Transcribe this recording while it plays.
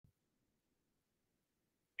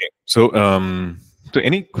Okay. So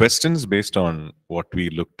any questions based on what we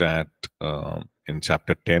looked at in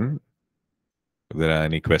chapter 10? If there are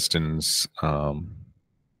any questions or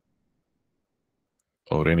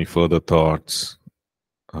any further thoughts,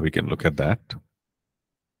 we can look at that.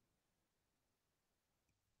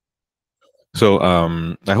 So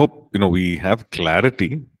I hope we have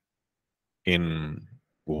clarity in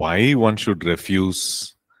why one should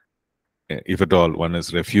refuse, if at all one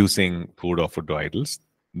is refusing food offered to idols,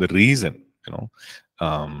 the reason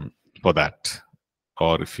for that,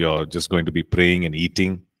 or if you're just going to be praying and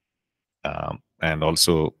eating, and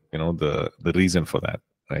also the reason for that,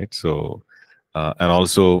 right? So and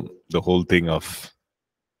also the whole thing of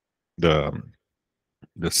the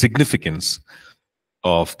significance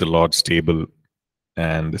of the Lord's table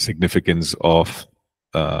and the significance of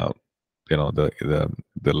the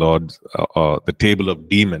Lord's the table of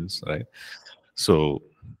demons, right? So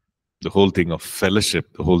the whole thing of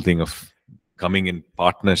fellowship, the whole thing of coming in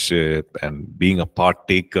partnership and being a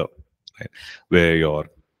partaker, right? where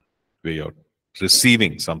you're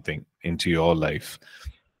receiving something into your life.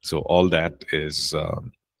 So all that is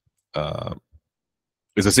a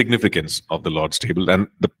significance of the Lord's table, and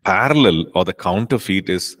the parallel or the counterfeit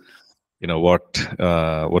is what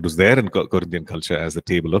was there in Corinthian culture as the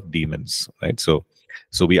table of demons, right? So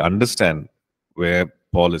we understand where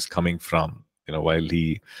Paul is coming from. While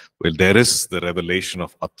there is the revelation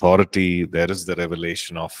of authority, there is the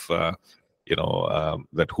revelation of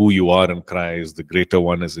that who you are in Christ, the greater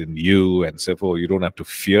one is in you, and therefore you don't have to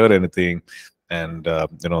fear anything. And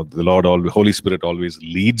the Holy Spirit always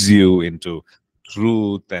leads you into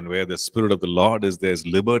truth, and where the Spirit of the Lord is, there's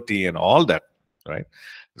liberty and all that, right?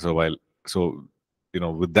 So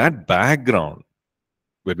with that background,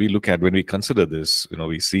 when we consider this,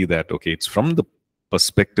 we see that, okay, it's from the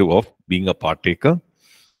perspective of being a partaker.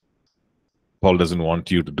 Paul doesn't want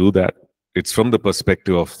you to do that. It's from the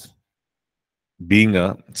perspective of being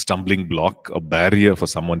a stumbling block, a barrier for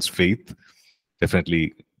someone's faith.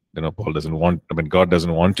 Definitely, Paul doesn't want, God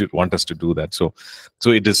doesn't want us to do that. So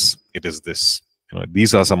it is this,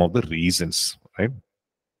 these are some of the reasons, right?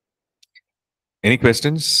 Any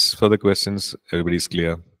questions? Further questions? Everybody's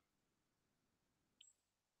clear?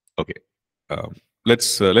 Okay.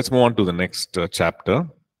 Let's move on to the next chapter.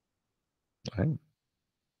 Right.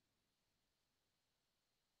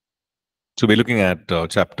 So we're looking at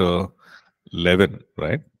chapter 11,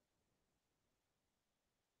 right?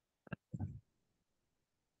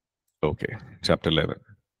 Okay, chapter 11.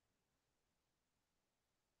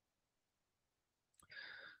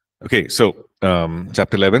 Okay, so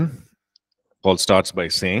chapter 11, Paul starts by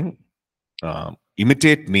saying,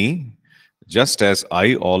 imitate me just as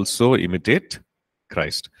I also imitate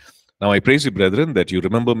Christ. Now I praise you, brethren, that you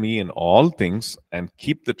remember me in all things and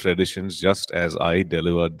keep the traditions just as I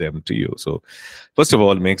delivered them to you. So first of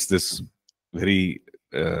all, makes this very,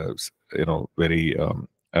 very,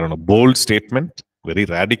 bold statement, very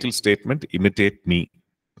radical statement, imitate me,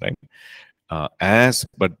 right?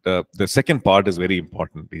 But the second part is very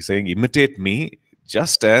important. He's saying, imitate me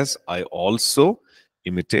just as I also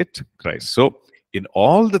imitate Christ. So in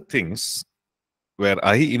all the things where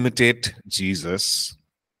I imitate Jesus,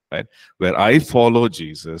 right, where I follow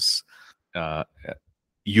Jesus,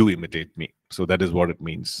 you imitate me. So that is what it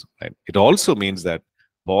means, right? It also means that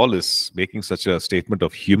Paul is making such a statement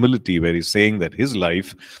of humility, where he's saying that his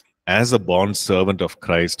life as a bond servant of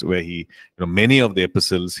Christ, where he, many of the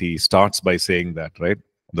epistles, he starts by saying that, right?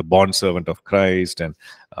 The bond servant of Christ and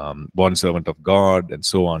bond servant of God, and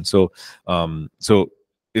so on. So,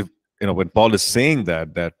 if when Paul is saying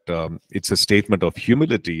that it's a statement of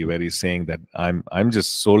humility, where he's saying that I'm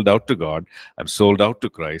just sold out to God, I'm sold out to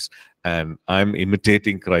Christ, and I'm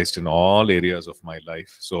imitating Christ in all areas of my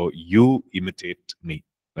life. So you imitate me,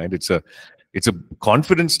 right? It's a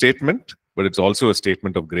confident statement, but it's also a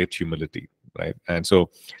statement of great humility, right? And so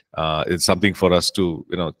it's something for us to,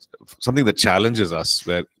 something that challenges us,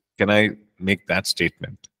 where can I make that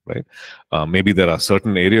statement, right? Maybe there are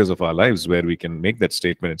certain areas of our lives where we can make that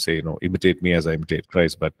statement and say, imitate me as I imitate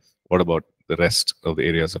Christ, but what about the rest of the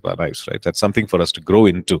areas of our lives, right? That's something for us to grow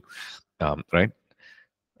into, right?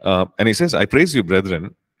 And he says, I praise you,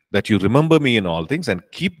 brethren, that you remember me in all things and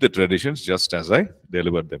keep the traditions just as I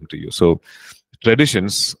delivered them to you. So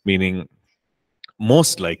traditions, meaning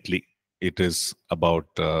most likely it is about,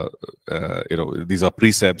 these are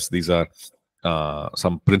precepts, these are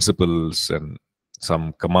some principles and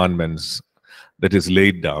some commandments that is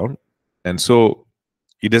laid down. And so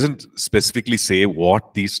he doesn't specifically say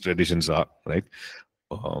what these traditions are, right?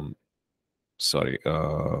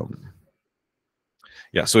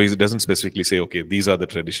 Yeah, so he doesn't specifically say, okay, these are the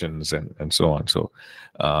traditions and so on. So,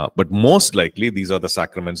 but most likely these are the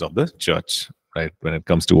sacraments of the church, right? When it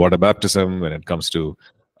comes to water baptism, when it comes to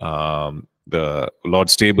the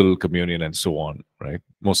Lord's table, communion, and so on, right?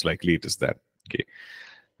 Most likely it is that. Okay.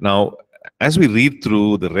 Now, as we read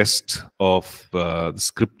through the rest of the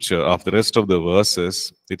scripture, of the rest of the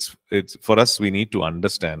verses, it's for us, we need to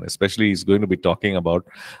understand. Especially, he's going to be talking about,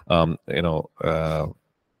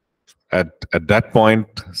 at that point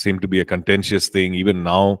seemed to be a contentious thing. Even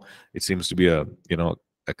now, it seems to be a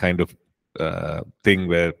kind of thing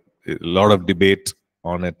where a lot of debate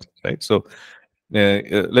on it, right? So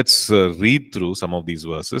let's read through some of these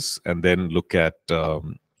verses and then look at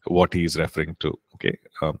what he is referring to. Okay,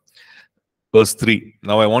 verse 3.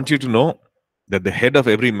 Now I want you to know that the head of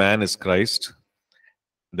every man is Christ,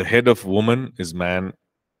 the head of woman is man,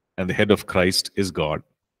 and the head of Christ is God.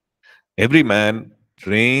 Every man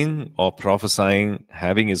praying or prophesying,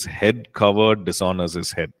 having his head covered, dishonors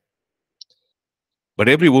his head. But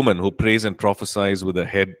every woman who prays and prophesies with her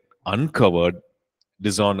head uncovered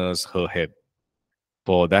dishonors her head.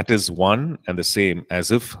 For that is one and the same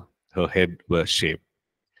as if her head were shaved.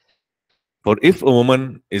 For if a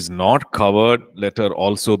woman is not covered, let her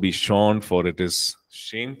also be shorn, for it is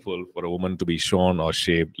shameful for a woman to be shorn or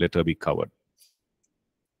shaved, let her be covered.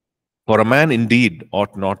 For a man indeed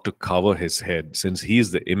ought not to cover his head, since he is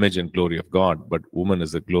the image and glory of God, but woman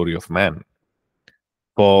is the glory of man.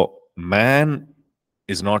 For man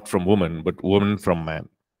is not from woman, but woman from man.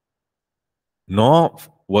 Nor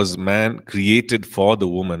was man created for the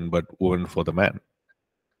woman, but woman for the man.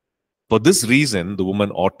 For this reason, the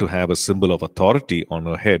woman ought to have a symbol of authority on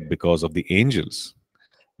her head because of the angels.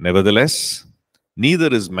 Nevertheless,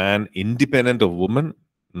 neither is man independent of woman,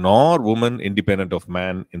 nor woman independent of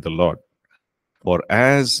man in the Lord. For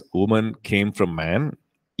as woman came from man,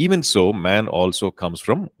 even so man also comes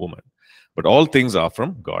from woman. But all things are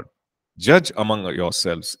from God. Judge among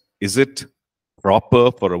yourselves, is it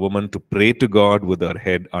proper for a woman to pray to God with her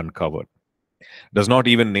head uncovered? Does not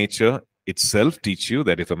even nature itself teach you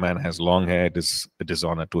that if a man has long hair, it is a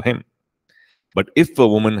dishonor to him? But if a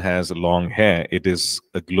woman has long hair, it is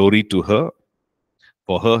a glory to her,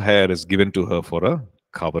 for her hair is given to her for a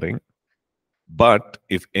covering. But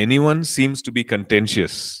if anyone seems to be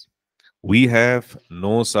contentious, we have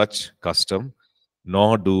no such custom,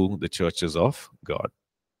 nor do the churches of God.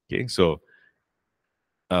 Okay,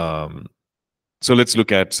 um, so let's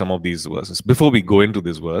look at some of these verses. Before we go into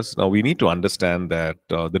this verse, now we need to understand that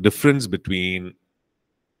the difference between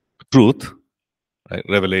truth, right,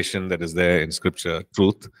 revelation that is there in Scripture,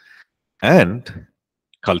 truth, and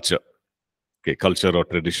culture. Okay, culture or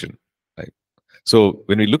tradition. Right. So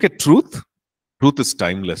when we look at truth, truth is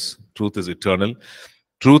timeless. Truth is eternal.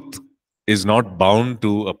 Truth is not bound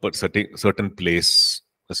to a certain place,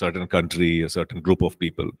 a certain country, a certain group of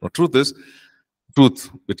people. No, truth is truth,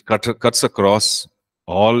 which cuts across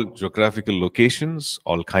all geographical locations,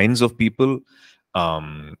 all kinds of people,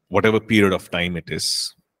 whatever period of time it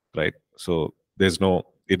is, right? So there's no,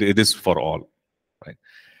 it is for all, right?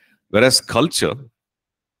 Whereas culture,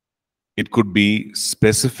 it could be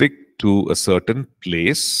specific to a certain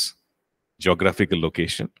place, geographical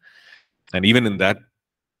location, and even in that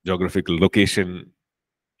geographical location,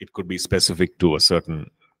 it could be specific to a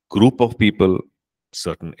certain group of people,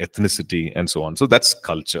 certain ethnicity, and so on. So that's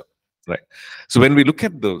culture, right? So when we look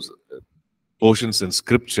at those portions in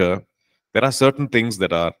Scripture, there are certain things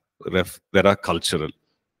that are cultural.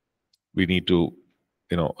 We need to,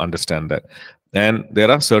 understand that, and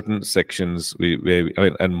there are certain sections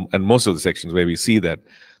and most of the sections where we see that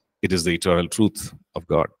it is the eternal truth of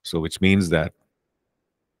God. So which means that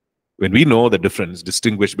when we know the difference,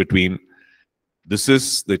 distinguish between this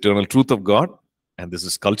is the eternal truth of God and this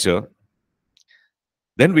is culture,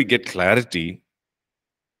 then we get clarity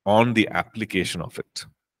on the application of it,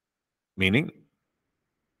 meaning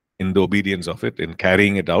in the obedience of it, in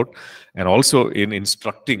carrying it out, and also in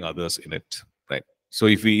instructing others in it, right? So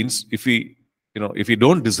if we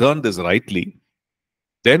don't discern this rightly,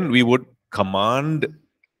 then we would command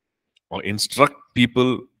or instruct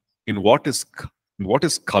people in what is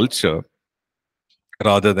culture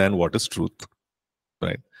rather than what is truth,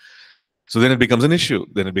 right? So then it becomes an issue,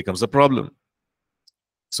 then it becomes a problem.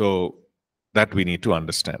 So that we need to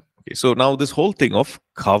understand. Okay, so now this whole thing of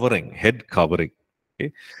covering, head covering.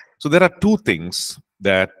 Okay, so there are two things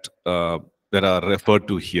that that are referred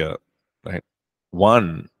to here, right?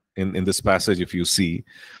 One, in this passage, if you see,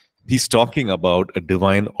 he's talking about a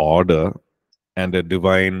divine order and a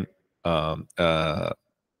divine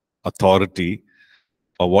authority,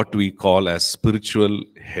 or what we call as spiritual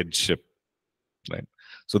headship, right?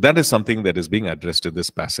 So that is something that is being addressed in this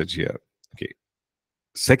passage here. Okay.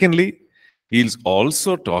 Secondly, he's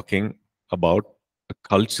also talking about a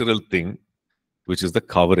cultural thing, which is the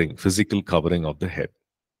covering, physical covering of the head.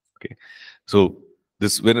 Okay. So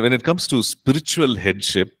this, when it comes to spiritual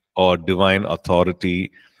headship or divine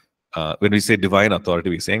authority, when we say divine authority,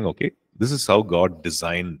 we're saying, okay, this is how God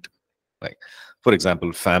designed, like, for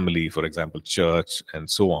example, family, for example, church, and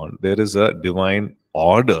so on. There is a divine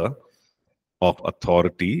order of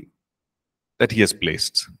authority that he has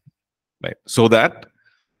placed, right? So that,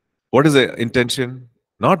 what is the intention?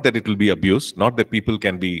 Not that it will be abused, not that people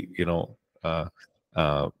can be, uh,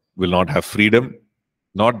 will not have freedom,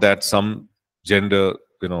 not that some gender,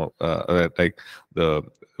 like the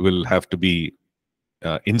will have to be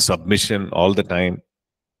in submission all the time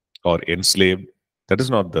or enslaved. That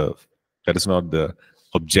is not the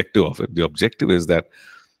objective of it. The objective is that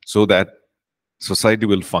so that society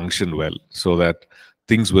will function well, so that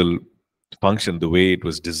things will function the way it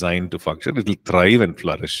was designed to function. It will thrive and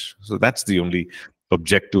flourish. So that's the only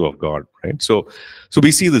objective of God, right? So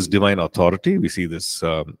we see this divine authority. We see this,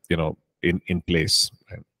 in place.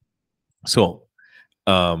 Right? So,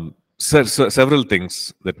 several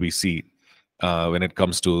things that we see when it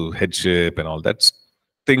comes to headship and all that.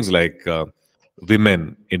 Things like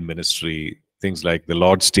women in ministry, things like the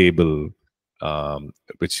Lord's table,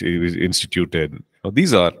 which is instituted.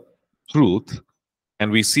 These are truth,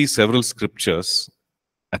 and we see several scriptures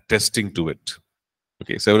attesting to it.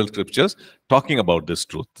 Okay, several scriptures talking about this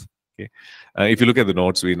truth. Okay, if you look at the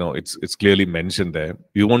notes, we know it's clearly mentioned there.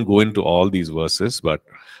 We won't go into all these verses, but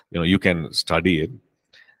you can study it.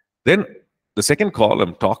 Then the second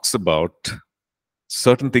column talks about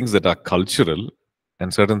certain things that are cultural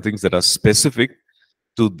and certain things that are specific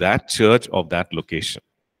to that church of that location.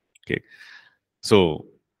 Okay, so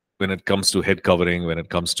when it comes to head covering, when it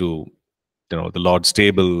comes to the Lord's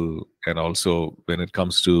table, and also when it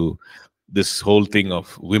comes to this whole thing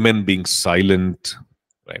of women being silent,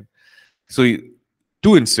 right? So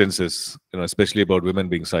two instances, especially about women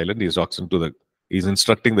being silent. He's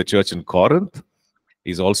instructing the church in Corinth.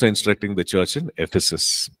 He's also instructing the church in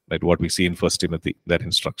Ephesus, right? What we see in 1 Timothy, that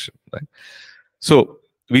instruction, right? So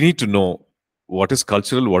we need to know what is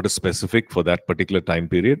cultural, what is specific for that particular time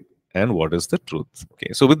period, and what is the truth.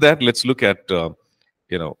 Okay, so with that, let's look at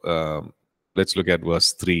let's look at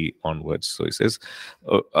verse 3 onwards. So he says,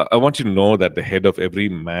 I want you to know that the head of every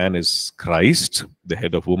man is Christ, the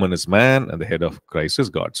head of woman is man, and the head of Christ is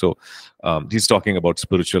God. So he's talking about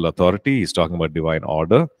spiritual authority. He's talking about divine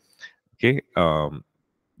order. Okay,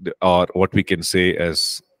 or what we can say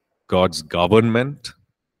as God's government.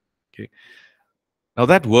 Okay, now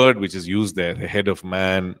that word which is used there, the head of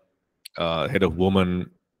man, head of woman,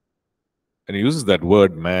 and he uses that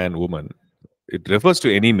word man, woman, it refers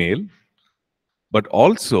to any male, but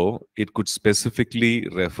also it could specifically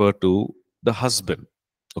refer to the husband.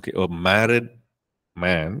 Okay, a married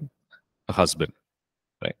man, a husband,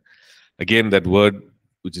 right? Again, that word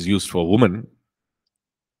which is used for woman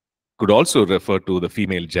could also refer to the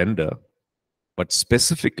female gender, but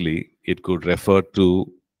specifically it could refer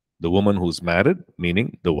to the woman who's married,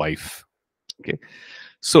 meaning the wife. Okay,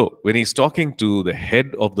 so when he's talking to the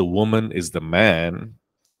head of the woman is the man,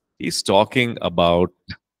 he's talking about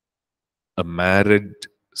a married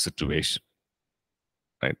situation,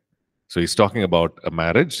 right? So he's talking about a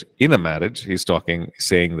marriage. In a marriage, he's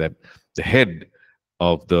saying that the head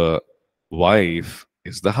of the wife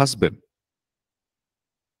is the husband.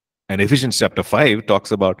 And Ephesians chapter 5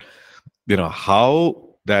 talks about,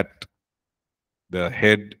 how that the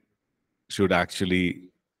head should actually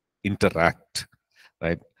interact,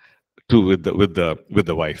 right, with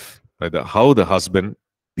the wife, right? How the husband,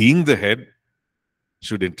 being the head,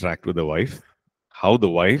 should interact with the wife, how the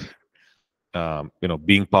wife,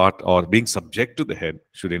 being part or being subject to the head,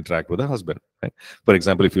 should interact with the husband. Right? For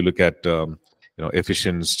example, if you look at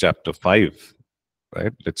Ephesians chapter 5,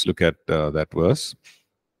 right? Let's look at that verse,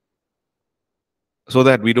 so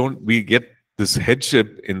that we get this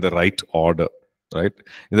headship in the right order, right?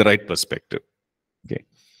 In the right perspective. Okay,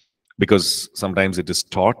 because sometimes it is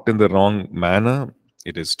taught in the wrong manner.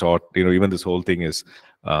 It is taught, even this whole thing is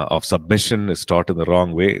of submission is taught in the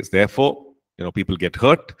wrong way. Therefore, people get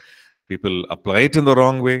hurt. People apply it in the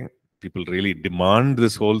wrong way. People really demand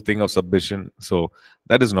this whole thing of submission. So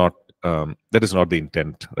that is not the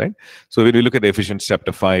intent, right? So when we look at Ephesians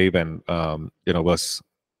chapter 5 and verse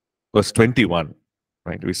 21,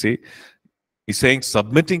 right? We see he's saying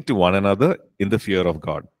submitting to one another in the fear of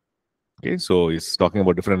God. Okay, so he's talking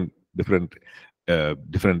about different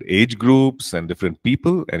different age groups and different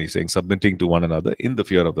people, and he's saying submitting to one another in the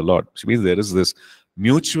fear of the Lord, which means there is this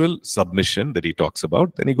mutual submission that he talks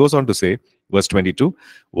about. Then he goes on to say, verse 22,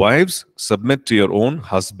 wives, submit to your own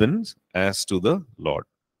husbands as to the Lord.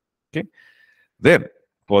 Okay. Then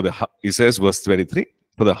he says, verse 23,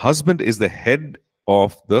 for the husband is the head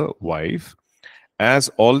of the wife, as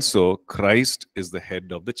also Christ is the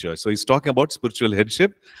head of the church. So he's talking about spiritual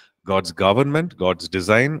headship, God's government, God's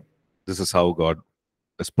design. This is how God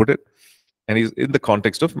has put it. And he's in the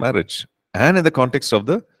context of marriage and in the context of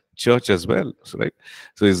the church as well. So, right?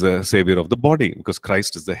 So he's the savior of the body because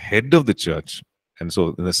Christ is the head of the church. And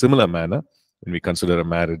so in a similar manner, when we consider a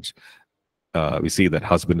marriage, we see that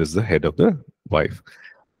husband is the head of the wife.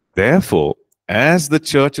 Therefore, as the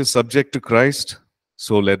church is subject to Christ,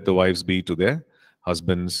 so let the wives be to their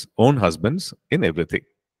own husbands in everything.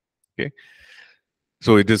 Okay.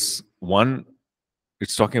 So it's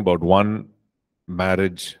talking about one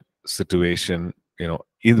marriage situation,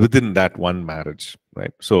 within that one marriage,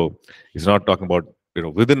 right? So he's not talking about,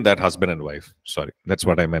 within that husband and wife. Sorry, that's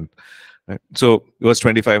what I meant. Right? So verse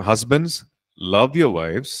 25, husbands, love your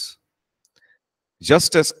wives,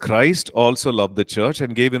 just as Christ also loved the church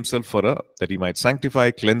and gave himself for her, that he might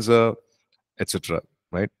sanctify, cleanse her, etc.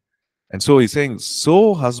 Right? And so he's saying,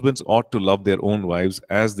 so husbands ought to love their own wives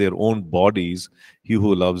as their own bodies. He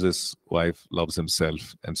who loves his wife loves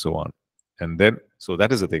himself, and so on. And then, so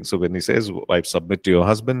that is the thing. So when he says, wives, submit to your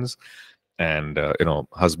husbands, and,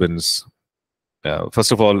 husbands,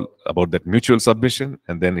 first of all, about that mutual submission.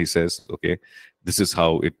 And then he says, okay, this is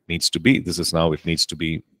how it needs to be. This is how it needs to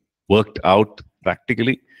be worked out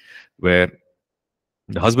practically, where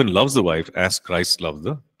the husband loves the wife as Christ loved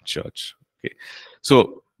the church. Okay.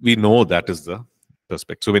 So we know that is the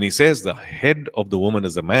perspective. So when he says the head of the woman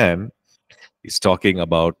is a man, he's talking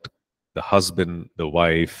about the husband, the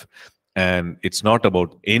wife, and it's not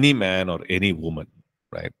about any man or any woman,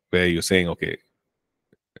 right? Where you're saying, okay,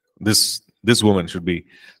 this woman should be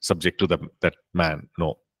subject to that man.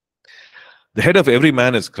 No. The head of every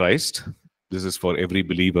man is Christ. This is for every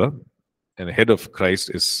believer. And the head of Christ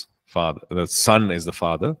is Father. The Son is the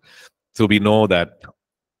Father. So we know that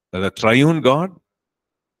the triune God,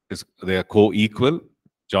 they are co-equal.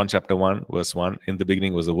 John chapter 1, verse 1, in the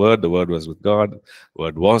beginning was the Word was with God, the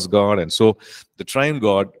Word was God. And so the triune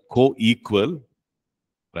God, co-equal,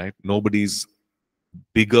 right? Nobody's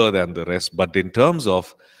bigger than the rest. But in terms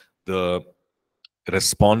of the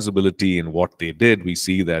responsibility in what they did, we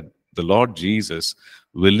see that the Lord Jesus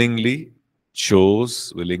willingly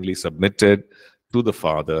chose, willingly submitted to the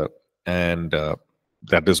Father, and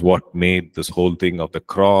that is what made this whole thing of the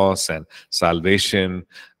cross and salvation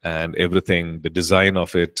and everything, the design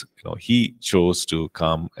of it. He chose to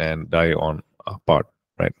come and die on our part,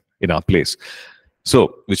 right, in our place.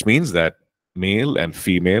 So, which means that male and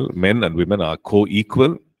female, men and women are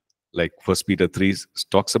co-equal, like First Peter 3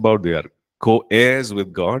 talks about. They are co-heirs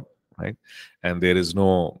with God, right? And there is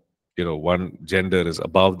no, one gender is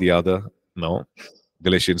above the other. No.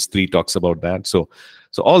 Galatians 3 talks about that. So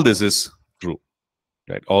all this is true,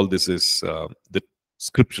 right? All this is the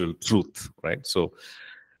scriptural truth, right? So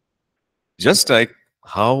just like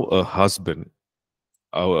how a husband,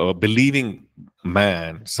 a believing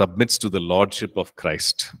man submits to the lordship of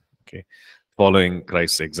Christ, okay, following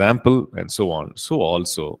Christ's example and so on, so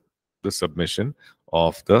also the submission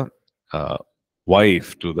of the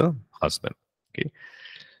wife to the husband. Okay.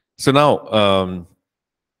 So now,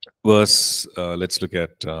 let's look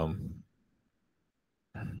at,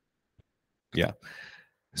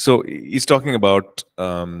 So he's talking about,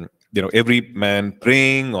 every man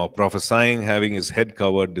praying or prophesying, having his head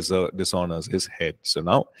covered, dishonors his head. So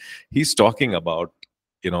now he's talking about,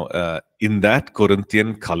 in that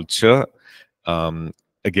Corinthian culture,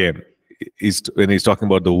 again, when he's talking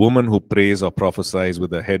about the woman who prays or prophesies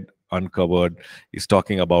with her head uncovered, he's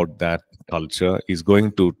talking about that culture. He's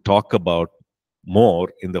going to talk about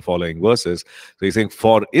more in the following verses. So he's saying,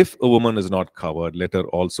 for if a woman is not covered, let her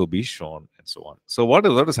also be shorn, and so on. So what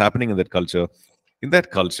is happening in that culture? In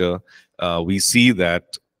that culture, we see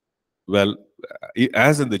that, well,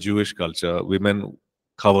 as in the Jewish culture, women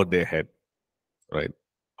covered their head, right?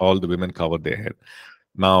 All the women covered their head.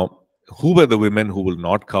 Now, who were the women who will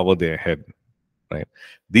not cover their head, right?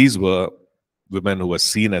 These were women who were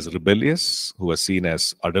seen as rebellious, who were seen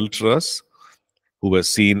as adulterous, who were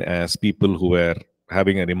seen as people who were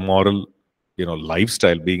having an immoral,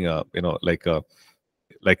 lifestyle, being like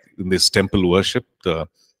in this temple worship, the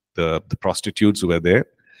prostitutes who were there.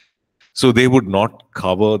 So they would not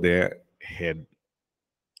cover their head.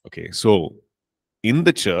 Okay, so in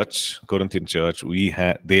the church, Corinthian church,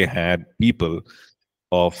 they had people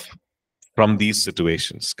from these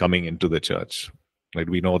situations coming into the church. Right?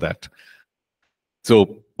 We know that.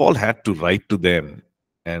 So Paul had to write to them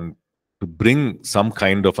and to bring some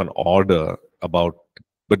kind of an order about,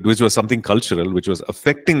 but which was something cultural, which was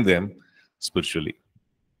affecting them spiritually,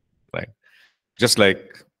 right? Just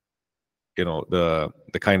like,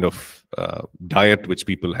 the kind of diet which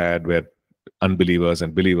people had, where unbelievers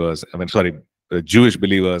and believers, Jewish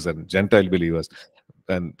believers and Gentile believers,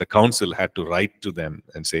 and the council had to write to them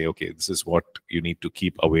and say, okay, this is what you need to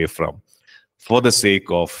keep away from, for the sake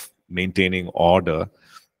of maintaining order,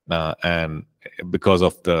 and because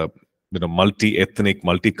of the multi-ethnic,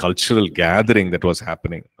 multicultural gathering that was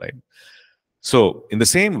happening, right? So in the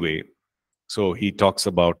same way, so he talks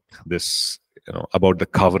about this, about the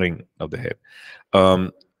covering of the head.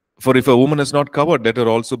 For if a woman is not covered, let her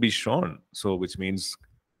also be shorn. So which means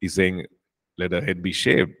he's saying, let her head be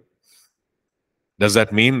shaved. Does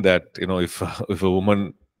that mean that, if a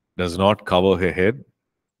woman does not cover her head,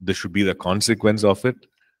 this should be the consequence of it?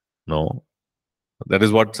 No. That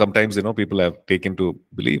is what sometimes, people have taken to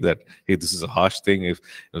believe, that, hey, this is a harsh thing. If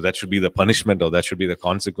that should be the punishment, or that should be the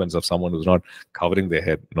consequence of someone who's not covering their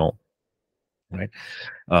head. No. Right?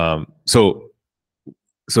 So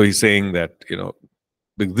he's saying that,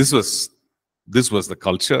 this was the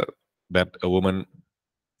culture, that a woman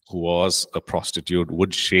who was a prostitute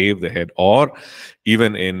would shave the head, or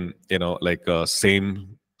even in, like a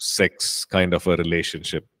same sex kind of a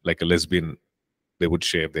relationship, like a lesbian, they would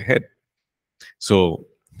shave their head. So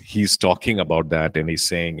he's talking about that, and he's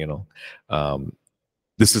saying,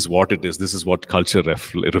 this is what it is. This is what culture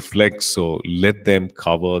reflects. So let them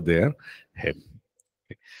cover their head.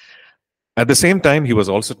 At the same time, he's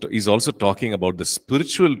also talking about the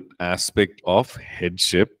spiritual aspect of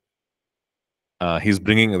headship. He's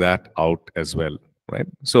bringing that out as well, right?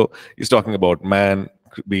 So he's talking about man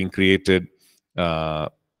being created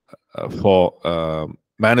for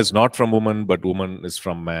man is not from woman, but woman is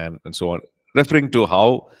from man, and so on, referring to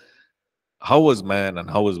how was man and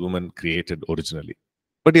how was woman created originally.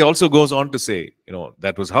 But he also goes on to say,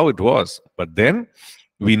 that was how it was. But then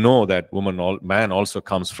we know that man also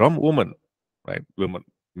comes from woman, right?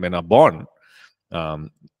 Men are born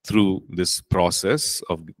through this process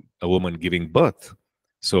of a woman giving birth.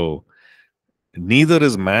 So neither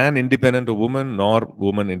is man independent of woman, nor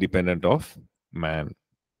woman independent of man,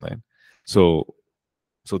 right? So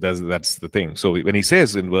that's the thing. So when he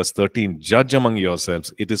says in verse 13, judge among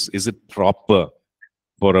yourselves, is it proper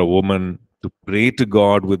for a woman to pray to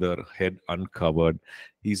God with her head uncovered?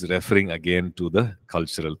 He's referring again to the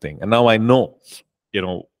cultural thing. And now I know,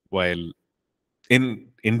 while in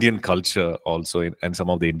Indian culture also, and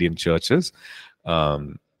some of the Indian churches,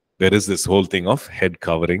 there is this whole thing of head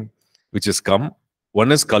covering, which has come.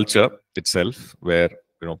 One is culture itself, where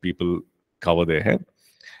people cover their head,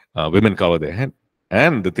 women cover their head.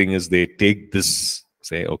 And the thing is, they take this,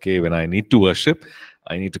 say, okay, when I need to worship,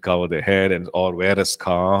 I need to cover their head or wear a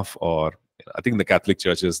scarf, or I think the Catholic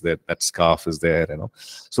churches that scarf is there,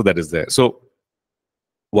 so that is there. So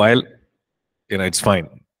while it's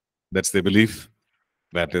fine, that's their belief,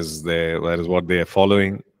 that is what they are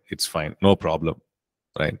following. It's fine, no problem,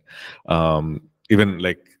 right? Even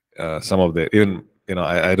like some of the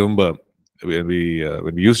I remember when we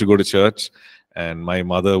used to go to church. And my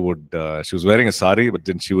mother would, she was wearing a sari, but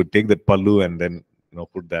then she would take that pallu and then,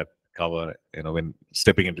 put that cover, when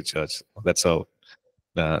stepping into church. That's how.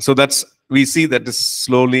 So we see that is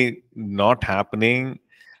slowly not happening.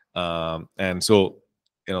 And so,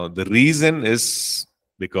 the reason is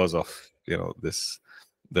because of,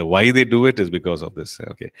 the why they do it is because of this.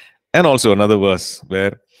 Okay. And also another verse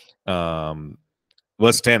where,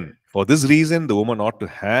 verse 10, for this reason, the woman ought to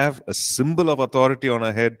have a symbol of authority on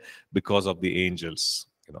her head because of the angels.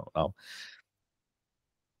 Now,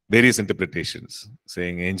 various interpretations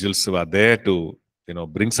saying angels are there to,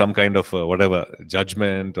 bring some kind of whatever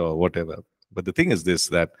judgment or whatever. But the thing is this,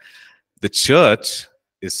 that the church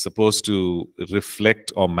is supposed to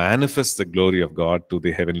reflect or manifest the glory of God to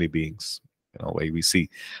the heavenly beings. Why we see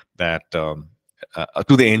that to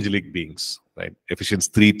the angelic beings, right? Ephesians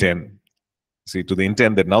 3:10. See, to the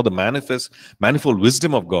intent that now the manifold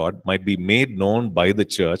wisdom of God might be made known by the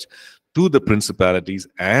church to the principalities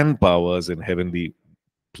and powers in heavenly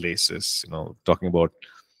places, talking about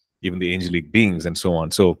even the angelic beings and so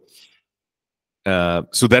on. So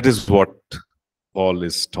that is what Paul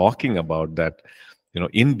is talking about, that,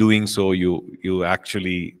 in doing so, you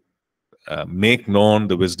actually make known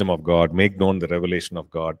the wisdom of God, make known the revelation of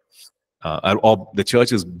God. Or the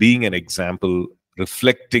church is being an example,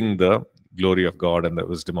 reflecting the glory of God and the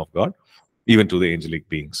wisdom of God, even to the angelic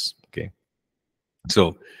beings. Okay,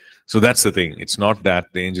 so So that's the thing. It's not that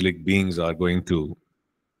the angelic beings are going to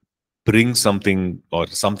bring something, or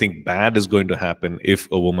something bad is going to happen if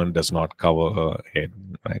a woman does not cover her head,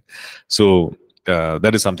 right? So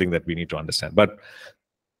that is something that we need to understand. But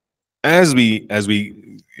as we as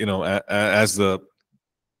the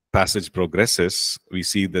passage progresses, we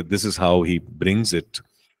see that this is how he brings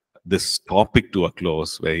this topic to a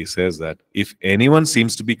close, where he says that if anyone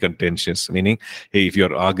seems to be contentious, meaning, hey, if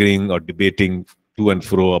you're arguing or debating to and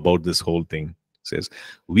fro about this whole thing, says,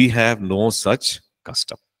 we have no such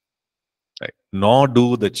custom, right? Nor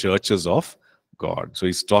do the churches of God. So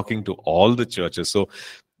he's talking to all the churches. So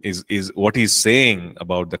is what he's saying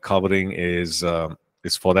about the covering is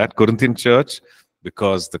for that Corinthian church,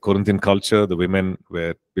 because the Corinthian culture, the women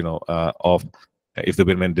were, of, if the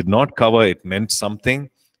women did not cover, it meant something.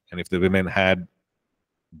 And if the women had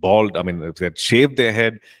bald, I mean, if they had shaved their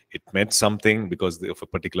head, it meant something because of a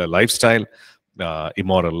particular lifestyle,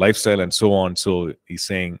 immoral lifestyle, and so on. So he's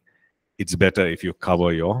saying it's better if you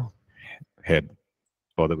cover your head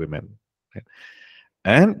for the women. Right?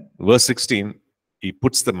 And verse 16, he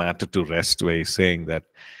puts the matter to rest, where he's saying that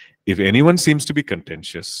if anyone seems to be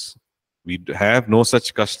contentious, we have no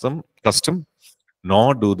such custom,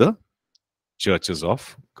 nor do the churches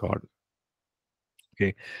of God.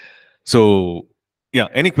 Okay. So, yeah,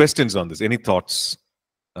 any questions on this? Any thoughts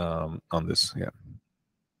on this? Yeah.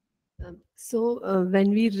 So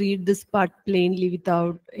when we read this part plainly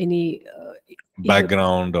without any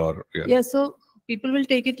background or so people will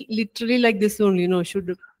take it literally like this only.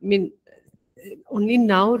 Only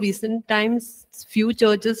now, recent times, few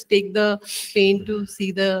churches take the pain to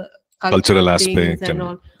see the cultural aspect and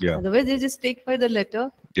all. Yeah. Otherwise, they just take by the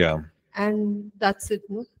letter. Yeah. And that's it.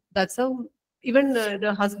 No, that's how even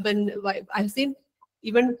the husband, wife, I've seen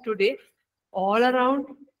even today, all around.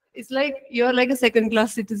 It's like you're like a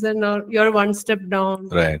second-class citizen, or you're one step down.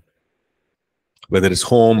 Right. Whether it's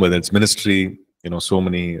home, whether it's ministry, so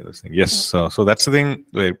many things. Yes. So that's the thing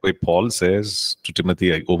where Paul says to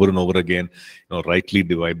Timothy over and over again, rightly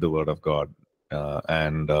divide the word of God.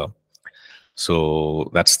 So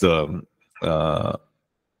that's the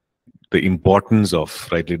importance of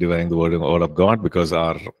rightly dividing the word of God, because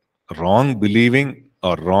our wrong believing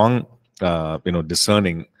or wrong,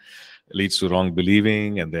 discerning leads to wrong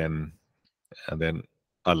believing, and then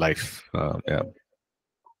our life.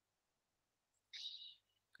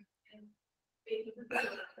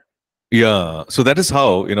 Yeah. So that is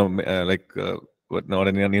how, what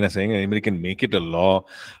Nina is saying, anybody can make it a law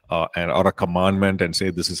or a commandment and say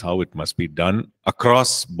this is how it must be done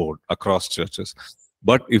across board, across churches.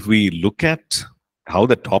 But if we look at how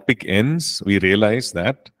the topic ends, we realize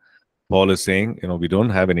that Paul is saying, we don't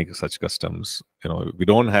have any such customs. We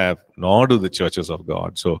don't have, nor do the churches of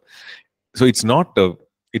God. So it's not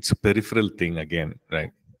it's a peripheral thing again,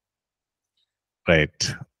 right?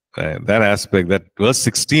 Right. That aspect, that verse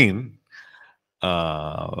 16,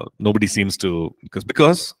 nobody seems to,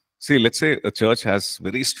 because see, let's say a church has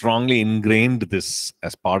very strongly ingrained this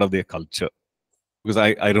as part of their culture. Because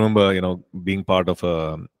I remember, being part of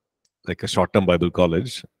a short-term Bible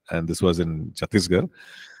college, and this was in Chhattisgarh,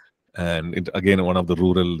 and again, one of the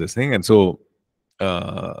rural this thing. And so,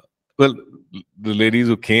 well, the ladies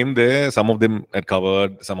who came there, some of them had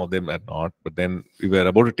covered, some of them had not. But then we were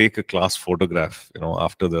about to take a class photograph,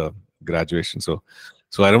 after the graduation. So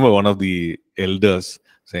I remember one of the elders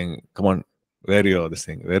saying, "Come on, where are you? This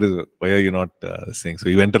thing? Why are you not this thing?" So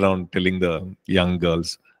he went around telling the young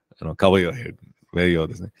girls, cover your head. Where are you?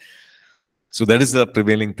 This thing. So that is the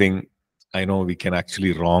prevailing thing. I know we can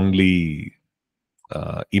actually wrongly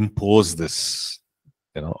impose this,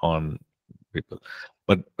 on people.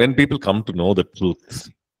 But when people come to know the truth,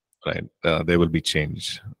 right, there will be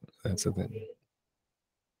change. That's the thing.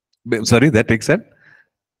 Sorry, that takes that?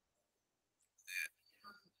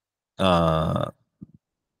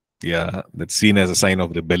 Yeah, that's seen as a sign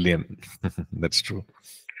of rebellion. That's true.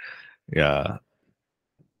 Yeah,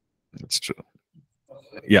 that's true.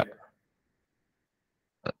 Yeah.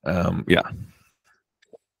 Yeah.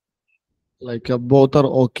 Like both are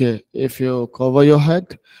okay. If you cover your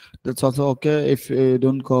head, that's also okay. If you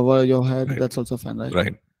don't cover your head, Right. That's also fine, right?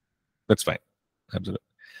 Right. That's fine. Absolutely.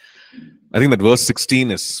 I think that verse 16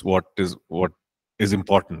 is what is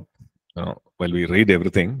important. While we read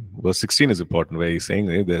everything, verse 16 is important, where he's saying,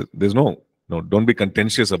 hey, there's no, don't be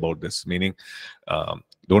contentious about this. Meaning,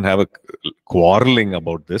 don't have a quarreling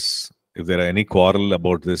about this. If there are any quarrel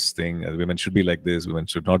about this thing, women should be like this, women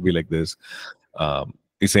should not be like this.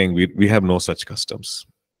 He's saying we have no such customs,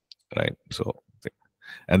 right? So,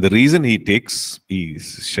 and the reason he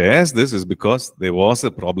shares this is because there was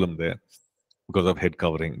a problem there, because of head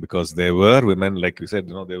covering, because there were women, like you said,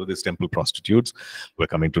 there were these temple prostitutes who were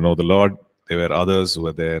coming to know the Lord. There were others who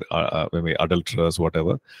were there, maybe adulterers,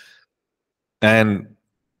 whatever. And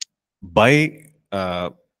by,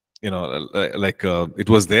 it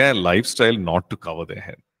was their lifestyle not to cover their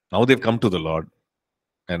head. Now they've come to the Lord.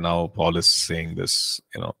 And now Paul is saying this,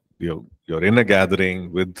 you're in a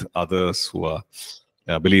gathering with others who are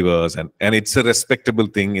believers, and it's a respectable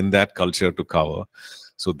thing in that culture to cover.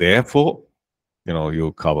 So therefore,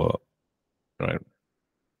 you cover, right?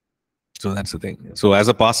 So that's the thing. So as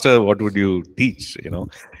a pastor, what would you teach?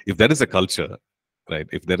 If there is a culture, right?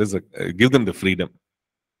 If there is give them the freedom,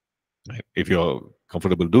 right? If you're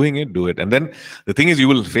comfortable doing it, do it. And then the thing is, you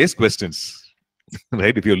will face questions,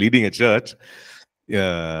 right? If you're leading a church,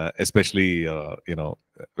 especially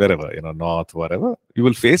wherever, north, whatever, you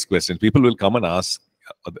will face questions. People will come and ask,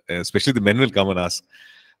 especially the men will come and ask,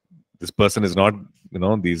 this person is not,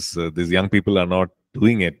 these young people are not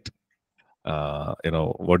doing it.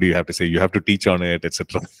 What do you have to say? You have to teach on it,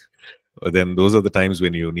 etc. Then those are the times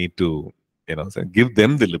when you need to, give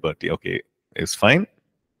them the liberty. Okay, it's fine.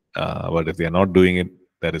 But if they are not doing it,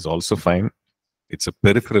 that is also fine. It's a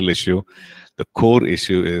peripheral issue. The core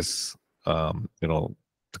issue is, the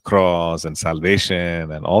cross and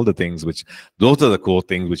salvation and all the things those are the core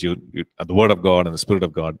things which you the Word of God and the Spirit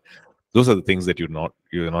of God. Those are the things that you're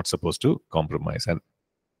not supposed to compromise. And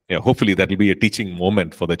hopefully that will be a teaching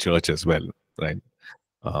moment for the church as well, right?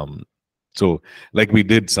 So like we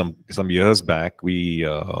did some years back, we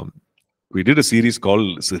did a series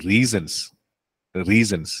called Reasons,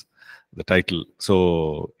 the title.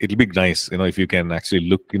 So it'll be nice, if you can actually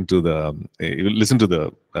look into listen to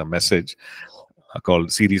the message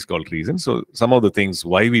series called Reasons. So some of the things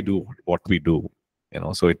why we do what we do,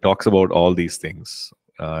 so it talks about all these things,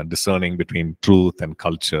 discerning between truth and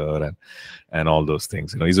culture and all those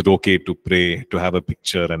things. Is it okay to pray, to have a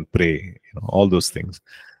picture and pray, all those things.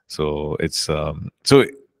 So it's in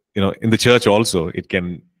the church also, it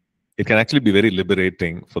can actually be very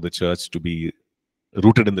liberating for the church to be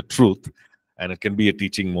rooted in the truth, and it can be a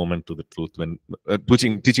teaching moment to the truth when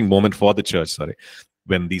teaching moment for the church,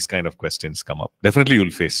 when these kind of questions come up. Definitely you'll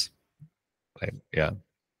face, right? Yeah,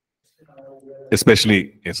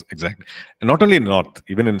 especially, yes, exactly. And not only in north,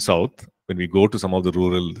 even in south, when we go to some of the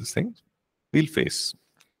rural things, we'll face.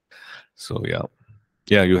 So yeah,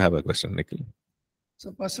 you have a question, Nikhil.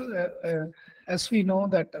 So Pastor, as we know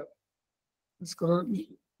that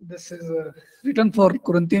this is written for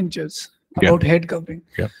Corinthian church about head covering.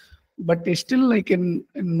 Yeah. But they still, like in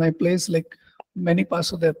my place, like many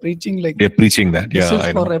pastors, they're preaching like they're preaching that. This is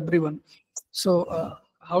I for know. everyone. So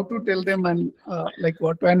how to tell them, and like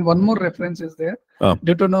what? And one more reference is there.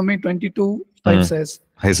 Deuteronomy 22:5 says,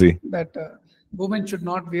 I see, that women should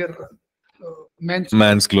not wear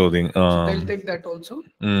man's clothing. So they'll take that also,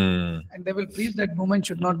 and they will preach that women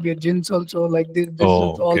should not wear jeans also, like this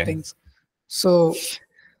all things. So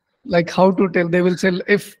like how to tell? They will say,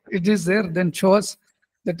 if it is there, then show us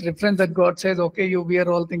that reference that God says, okay, you wear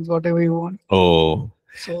all things, whatever you want.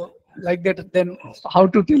 So like that, then how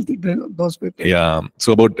to tell those people? Yeah.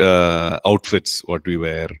 So about outfits, what we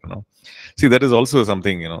wear, See, that is also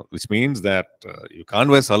something, which means that you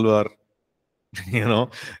can't wear salwar.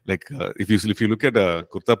 Like if you look at a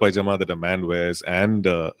kurta pajama that a man wears and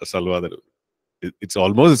a salwar, that it's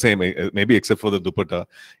almost the same, maybe except for the dupatta.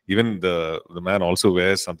 Even the man also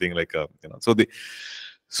wears something like a,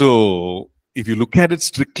 so if you look at it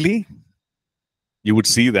strictly, you would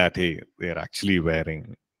see that, hey, they're actually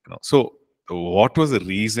wearing, So what was the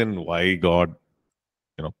reason why God,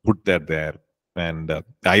 put that there? And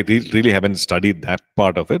I really haven't studied that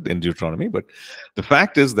part of it in Deuteronomy, but the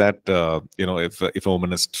fact is that if a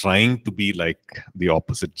woman is trying to be like the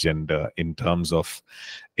opposite gender in terms of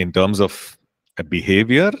a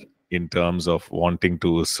behavior, in terms of wanting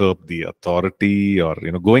to usurp the authority, or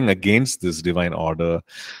going against this divine order,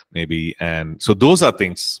 maybe, and so those are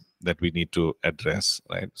things that we need to address,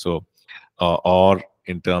 right? So, or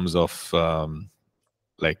in terms of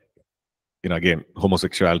again,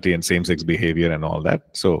 homosexuality and same-sex behavior and all that.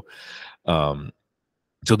 So,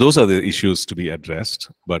 so those are the issues to be addressed.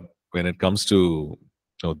 But when it comes to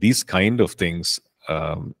these kind of things,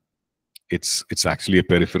 it's actually a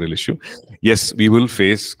peripheral issue. Yes, we will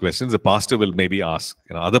face questions. The pastor will maybe ask,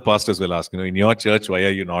 other pastors will ask, in your church, why are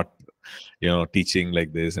you not, teaching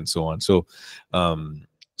like this and so on. So,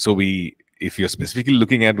 if you're specifically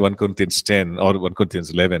looking at 1 Corinthians 10 or 1 Corinthians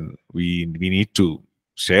 11, we need to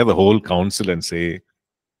share the whole counsel and say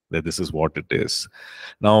that this is what it is.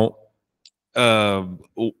 Now,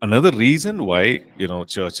 another reason why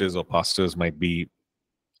churches or pastors might be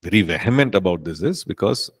very vehement about this is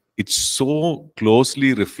because it so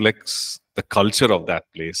closely reflects the culture of that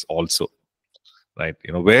place also, right?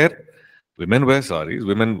 Where women wear saris,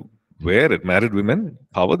 women wear it, married women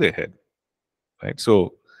cover their head, right?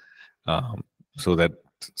 So, um, so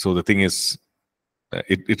the thing is,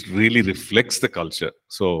 it really reflects the culture.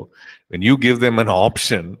 So when you give them an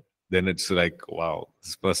option, then it's like, wow,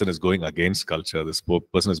 this person is going against culture. This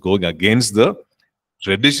person is going against the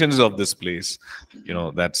traditions of this place.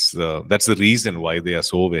 That's the reason why they are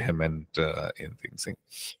so vehement in things.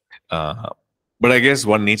 But I guess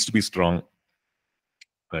one needs to be strong.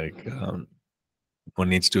 Like one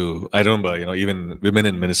needs to. I remember, even women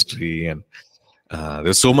in ministry, and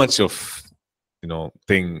there's so much of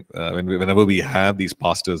thing whenever we have these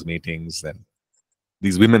pastors meetings, and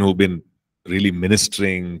these women who've been really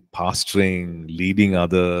ministering, pastoring, leading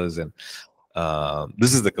others, and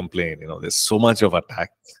this is the complaint. There's so much of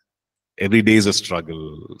attack. Every day is a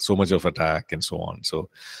struggle, so much of attack and so on. So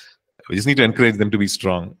we just need to encourage them to be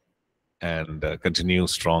strong and continue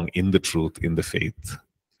strong in the truth, in the faith.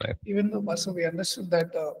 Right? Even though, Pastor, we understood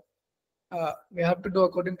that we have to do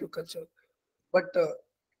according to culture, but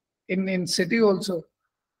in city also,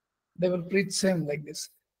 they will preach same like this.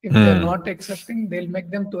 If they are not accepting, they'll make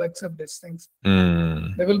them to accept these things.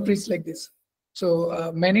 They will preach like this.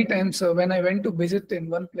 So many times when I went to visit in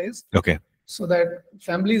one place, okay, so that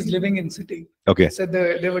family is living in city. Okay. So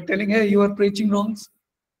they were telling, hey, you are preaching wrongs.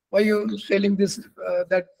 Why are you telling this,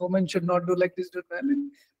 that woman should not do like this to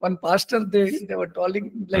man? One pastor, they were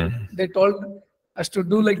telling, like they told us to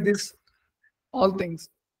do like this, all things.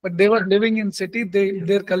 But they were living in city,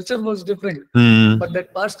 their culture was different. But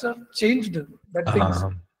that pastor changed that things.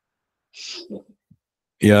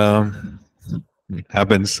 Yeah, it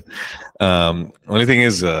happens. Only thing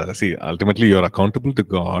is, see, ultimately you're accountable to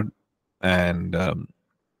God. And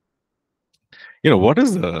what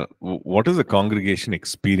is the congregation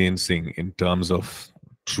experiencing in terms of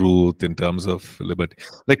truth, in terms of liberty?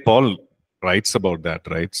 Like Paul writes about that,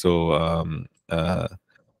 right? So I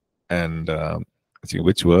think,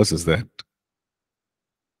 which verse is that?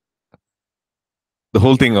 The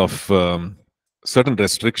whole thing of certain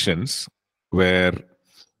restrictions where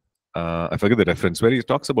I forget the reference, where he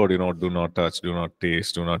talks about do not touch, do not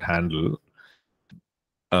taste, do not handle.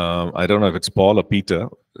 I don't know if it's Paul or Peter.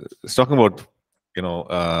 It's talking about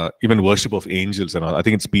even worship of angels and all. I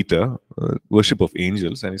think it's Peter, worship of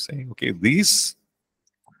angels, and he's saying, okay, these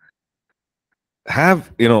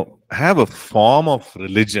have a form of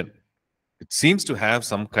religion. It seems to have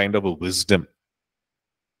some kind of a wisdom,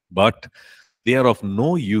 but they are of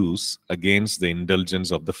no use against the indulgence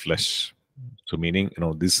of the flesh. So meaning,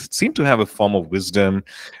 this seems to have a form of wisdom.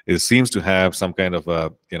 It seems to have some kind of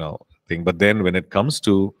a thing, but then when it comes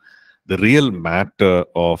to the real matter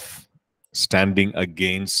of standing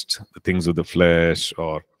against the things of the flesh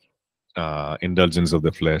or indulgence of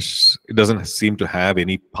the flesh, it doesn't seem to have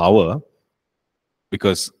any power,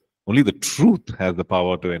 because only the truth has the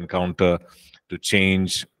power to encounter, to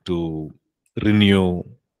change, to renew,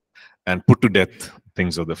 and put to death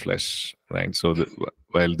things of the flesh, right? So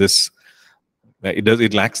while this,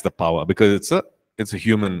 it lacks the power because it's a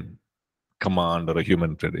human command or a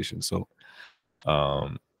human tradition. So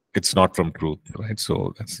it's not from truth, right?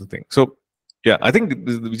 So that's the thing. So yeah, I think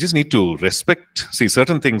we just need to respect. See,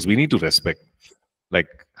 certain things we need to respect. Like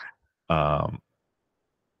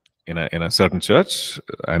in a certain church,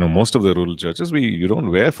 I know most of the rural churches, you don't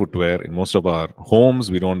wear footwear. In most of our homes,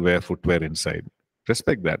 we don't wear footwear inside.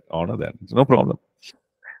 Respect that, honor that. It's no problem.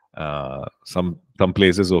 Some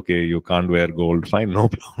places, okay, you can't wear gold, fine, no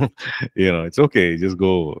problem. It's okay, just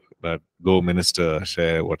go minister,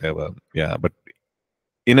 share, whatever. Yeah, but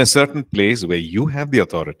in a certain place where you have the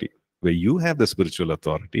authority, where you have the spiritual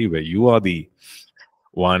authority, where you are the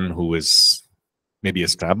one who is maybe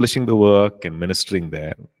establishing the work and ministering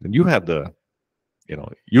there, and you have the,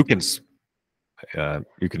 you can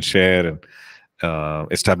share and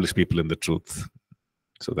establish people in the truth.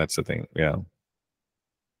 So that's the thing. Yeah.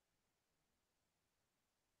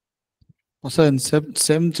 Also in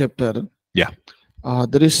same chapter, yeah,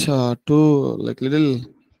 there is two little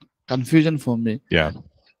confusion for me. Yeah.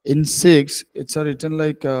 In 6, it's written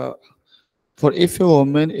like, for if a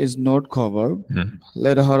woman is not covered,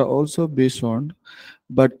 let her also be shorn.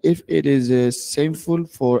 But if it is shameful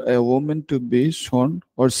for a woman to be shorn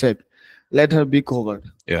or saved, let her be covered.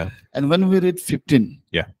 Yeah. And when we read 15,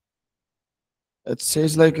 yeah, it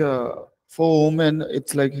says like for women,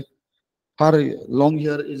 it's like her long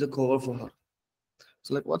hair is a cover for her.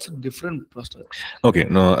 So like, what's the difference, Pastor? Okay,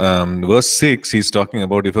 no, verse 6, he's talking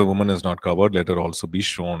about if a woman is not covered, let her also be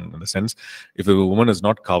shown. In the sense, if a woman is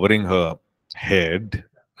not covering her head,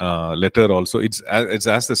 letter also, it's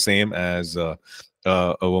as the same as a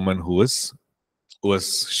woman who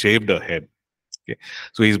was shaved her head. Okay,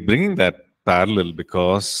 so he's bringing that parallel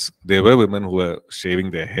because there were women who were shaving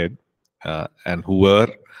their head, and who were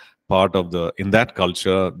part of in that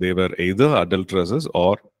culture, they were either adulteresses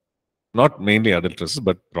or not mainly adulteresses,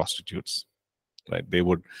 but prostitutes. Right? They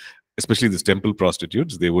would, especially these temple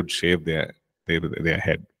prostitutes, they would shave their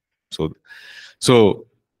head. So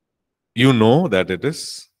you know that it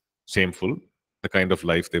is shameful, the kind of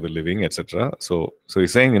life they were living, etc. So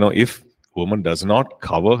he's saying, if woman does not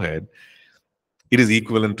cover head, it is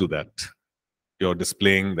equivalent to that. You're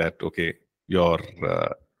displaying that, okay,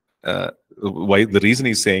 why the reason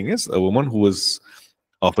he's saying is a woman who is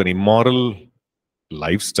of an immoral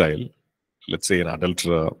lifestyle, let's say an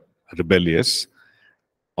adulterer, rebellious,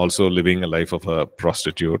 also living a life of a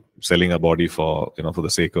prostitute, selling a body for the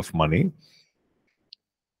sake of money,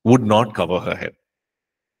 would not cover her head.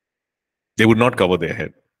 They would not cover their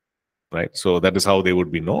head, right? So that is how they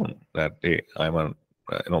would be known, that hey, I'm a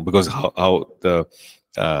because how the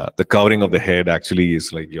covering of the head actually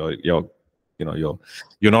is like you're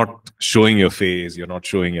not showing your face, you're not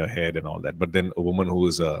showing your head and all that. But then a woman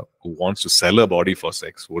who wants to sell her body for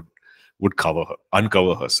sex would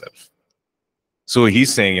uncover herself. So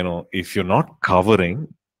he's saying, if you're not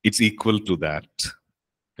covering, it's equal to that.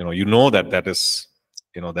 That is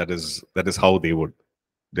how they would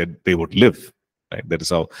live, right? That is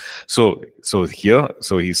how. So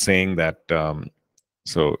he's saying that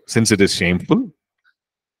so since it is shameful,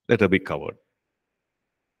 let her be covered.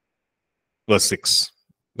 Verse 6,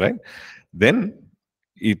 right? Then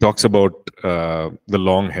he talks about the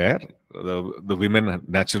long hair. The women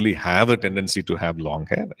naturally have a tendency to have long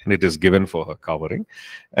hair, and it is given for her covering,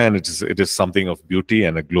 and it is something of beauty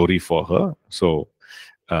and a glory for her. So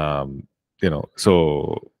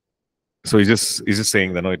so he's just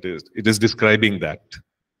saying that it is describing that,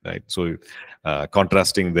 right? So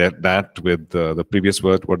contrasting that with the previous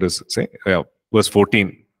word, what does it say? Verse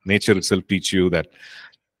 14, nature itself teach you that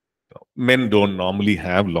men don't normally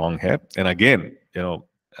have long hair. And again,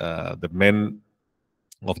 the men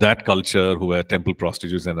of that culture who were temple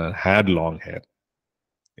prostitutes and had long hair.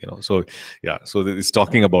 So it's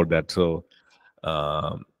talking about that. So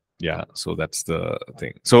so that's the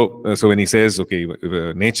thing. So when he says, okay,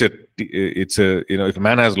 nature, it's if a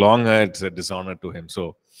man has long hair, it's a dishonor to him.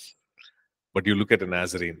 So, but you look at a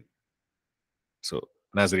Nazarene. So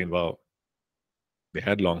Nazarene, wow, they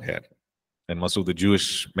had long hair, and most of the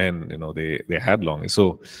Jewish men, they had long hair.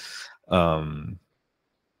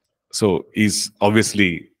 So he's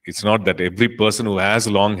obviously, it's not that every person who has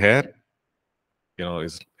long hair,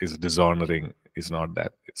 is dishonoring. It's not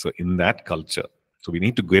that. So in that culture, so we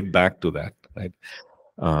need to get back to that, right?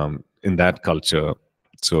 In that culture,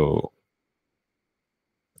 so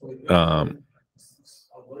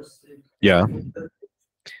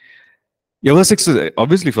verse 6 is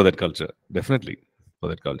obviously for that culture, definitely for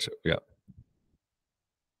that culture.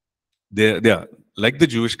 They are like the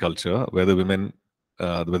Jewish culture, where the women,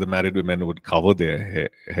 where the married women would cover their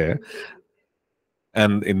hair,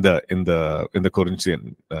 and in the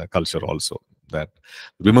Corinthian culture also, that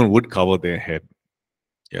women would cover their head.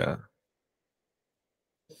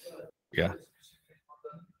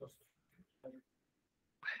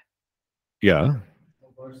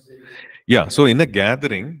 So in a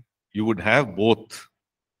gathering, you would have both.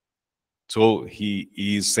 So he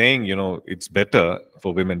is saying, it's better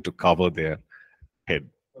for women to cover their head.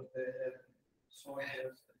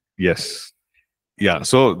 Yes.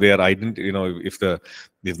 So they are if the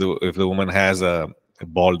woman has a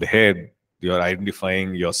bald head, you are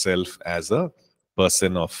identifying yourself as a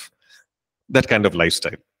person of that kind of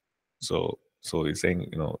lifestyle. So he's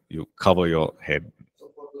saying, you cover your head.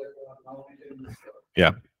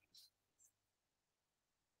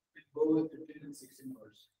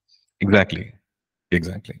 Exactly.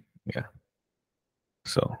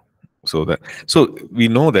 So we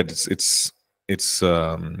know that it's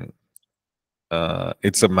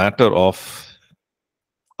a matter of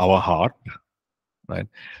our heart, right?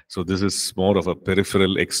 So this is more of a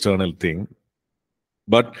peripheral, external thing.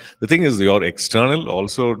 But the thing is, your external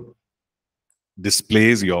also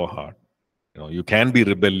displays your heart. You can be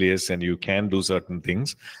rebellious and you can do certain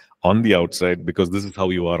things on the outside because this is how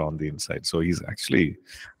you are on the inside. So he's actually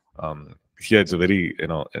here. It's a very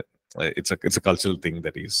it's a cultural thing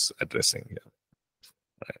that he's addressing here.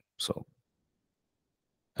 Right. So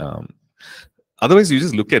otherwise, you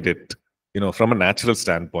just look at it, from a natural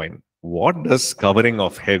standpoint. What does covering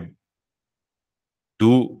of head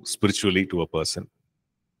do spiritually to a person?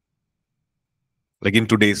 Like in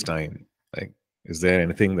today's time, like Is there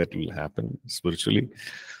anything that will happen spiritually?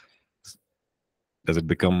 Does it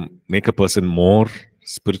make a person more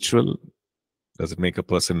spiritual? Does it make a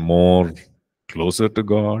person more closer to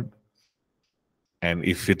God? And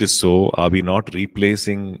if it is so, are we not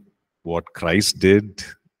replacing what Christ did?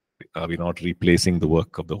 Are we not replacing the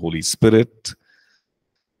work of the Holy Spirit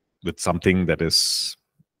with something that is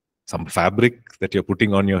some fabric that you're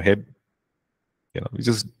putting on your head? You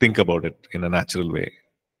just think about it in a natural way.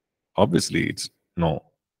 Obviously, it's no.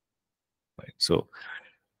 Right? So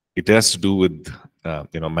it has to do with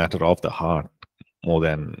matter of the heart more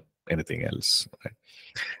than anything else.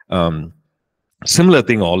 Right? Similar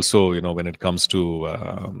thing also, when it comes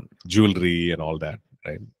to jewelry and all that,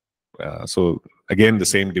 right? So again, the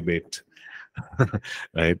same debate,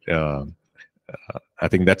 right? I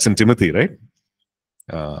think that's in Timothy, right?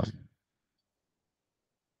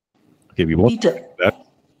 Okay, we won't Peter. that.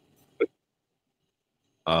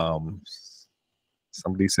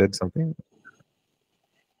 Somebody said something.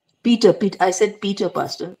 Peter, I said Peter,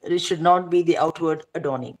 Pastor. It should not be the outward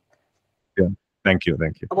adorning. Yeah, thank you.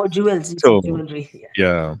 About jewels, So, jewelry.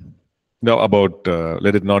 Yeah. No, about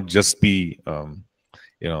let it not just be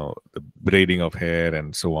the braiding of hair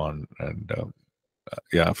and so on. And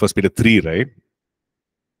 1 Peter 3, right?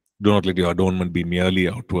 Do not let your adornment be merely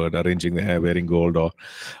outward, arranging the hair, wearing gold, or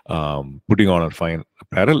putting on a fine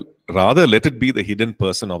apparel. Rather, let it be the hidden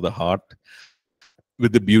person of the heart,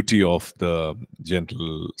 with the beauty of the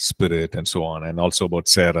gentle spirit and so on. And also about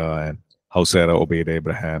Sarah and how Sarah obeyed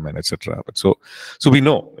Abraham and etc. But so we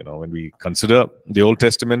know, when we consider the Old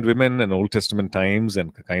Testament women and Old Testament times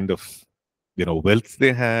and the kind of wealth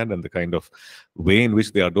they had and the kind of way in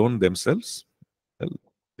which they adorned themselves, well,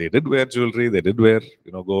 they did wear jewelry, they did wear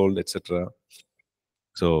gold, etc.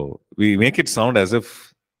 So we make it sound as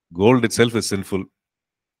if gold itself is sinful,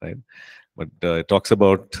 right? But it talks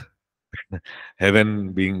about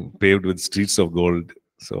heaven being paved with streets of gold.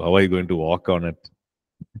 So how are you going to walk on it?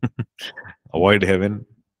 Avoid heaven,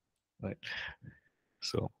 right?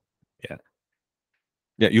 So yeah,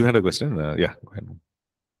 you had a question. Yeah, go ahead.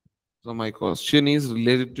 So my question is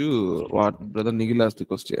related to what Brother Nigel asked the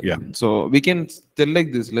question. Yeah. So we can tell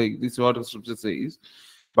like this is what the scripture says.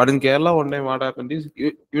 But in Kerala, one time what happened is,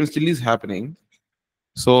 even still is happening.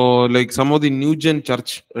 So like some of the new gen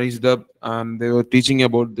church raised up and they were teaching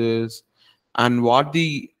about this. And what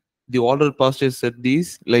the older pastors said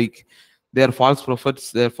is, like, they are false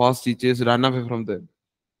prophets, they are false teachers, run away from them.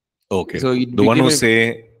 Okay. So the one who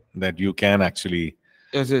say that you can actually,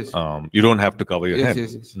 yes. You don't have to cover your head.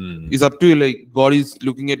 Yes. It's up to you. Like, God is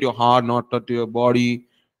looking at your heart, not at your body,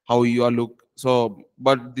 how you are look. So,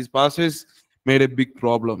 but these pastors made a big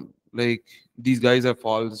problem. Like, these guys are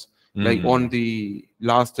false. Like on the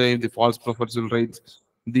last time, the false prophets will write.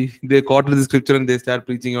 They quoted the scripture and they start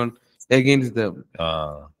preaching on against them.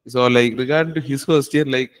 So, like, regarding to his question,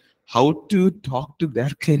 like, how to talk to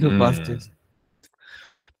that kind of pastors?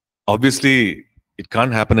 Obviously, it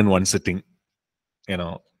can't happen in one sitting.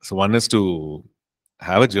 So one is to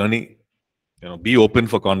have a journey, be open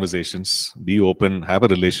for conversations, be open, have a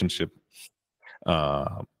relationship,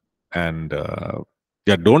 and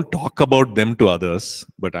don't talk about them to others,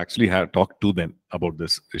 but actually talk to them about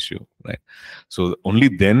this issue, right? So only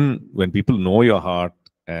then, when people know your heart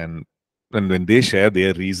and when they share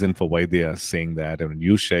their reason for why they are saying that, and when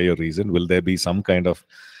you share your reason, will there be some kind of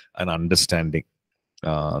an understanding?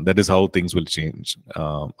 That is how things will change.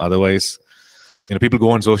 Otherwise, people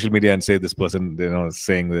go on social media and say this person, is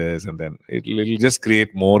saying this, and then it'll just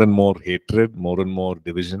create more and more hatred, more and more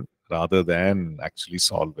division, rather than actually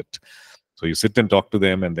solve it. So you sit and talk to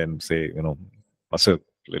them and then say, Pastor,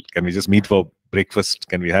 can we just meet for breakfast?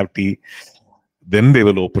 Can we have tea? Then they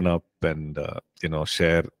will open up and,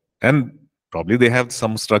 share. And probably they have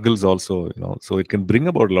some struggles also, so it can bring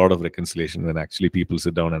about a lot of reconciliation when actually people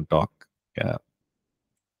sit down and talk. Yeah.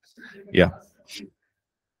 Yeah.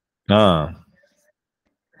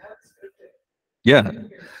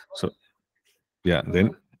 So,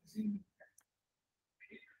 then.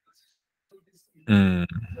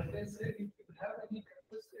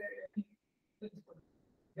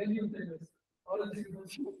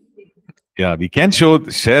 Yeah, we can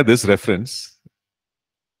share this reference.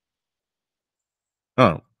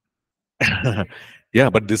 Yeah,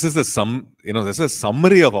 but this is this is a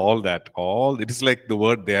summary of all that. It is like the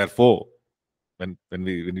word therefore when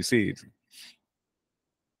we see it.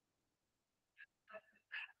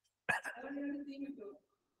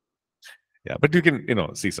 Yeah, but you can,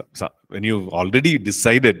 see when you've already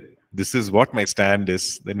decided this is what my stand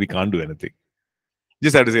is, then we can't do anything.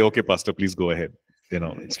 Just have to say, okay, Pastor, please go ahead.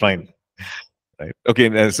 It's fine. Right.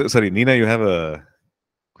 Okay. Sorry, Nina, you have a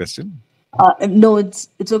question? No, it's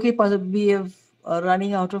okay, Pastor. We have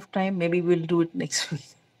running out of time. Maybe we'll do it next week.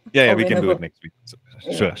 Yeah, Or we can do whenever. it next week. So,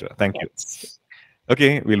 Yeah. sure. Thank you.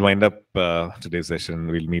 Okay, we'll wind up today's session.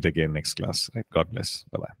 We'll meet again next class. Right? God bless.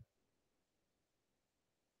 Bye-bye.